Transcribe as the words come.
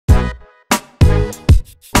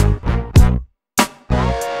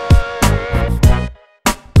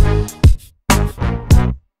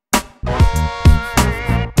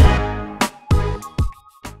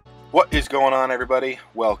What is going on, everybody?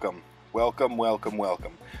 Welcome.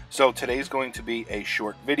 So today's going to be a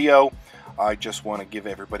short video. I just want to give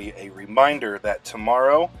everybody a reminder that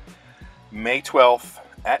tomorrow, May 12th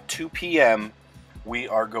at 2 p.m. we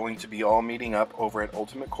are going to be all meeting up over at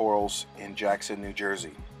Ultimate Corals in Jackson, New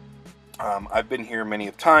Jersey. I've been here many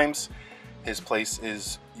of times. His place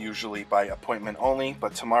is usually by appointment only,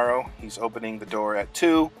 but tomorrow he's opening the door at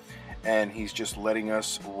 2 and he's just letting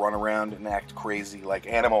us run around and act crazy like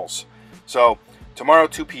animals. So tomorrow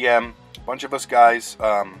 2 p.m. a bunch of us guys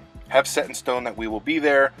have set in stone that we will be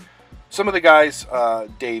there. Some of the guys,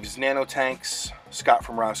 Dave's Nano Tanks, Scott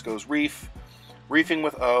from Roscos Reef,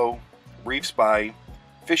 ReefingwithO, ReefSpy,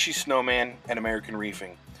 Fishy Snowman, and American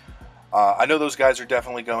Reefing. I know those guys are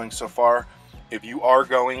definitely going so far. If you are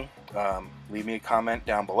going, leave me a comment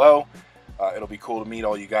down below. It'll be cool to meet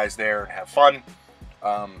all you guys there and have fun.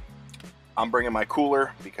 I'm bringing my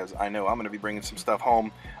cooler because I know I'm going to be bringing some stuff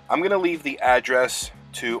home. I'm going to leave the address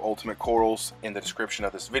to Ultimate Corals in the description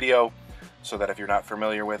of this video so that if you're not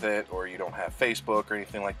familiar with it or you don't have Facebook or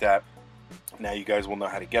anything like that, now you guys will know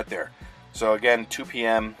how to get there. So again, 2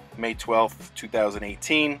 p.m. May 12th,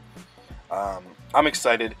 2018. I'm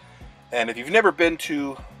excited. And if you've never been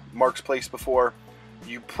to Mark's place before,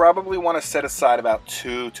 you probably want to set aside about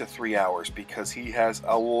 2 to 3 hours because he has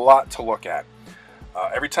a lot to look at.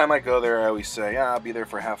 Every time I go there, I always say, I'll be there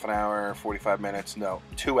for half an hour, 45 minutes. No,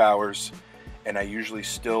 2 hours. And I usually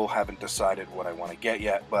still haven't decided what I want to get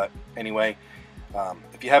yet. But anyway,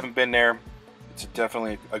 if you haven't been there, it's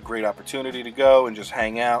definitely a great opportunity to go and just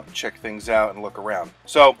hang out, check things out, and look around.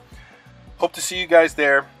 So, hope to see you guys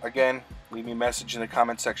there. Again, leave me a message in the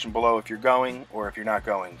comment section below if you're going or if you're not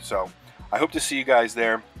going. So, I hope to see you guys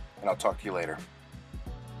there, and I'll talk to you later.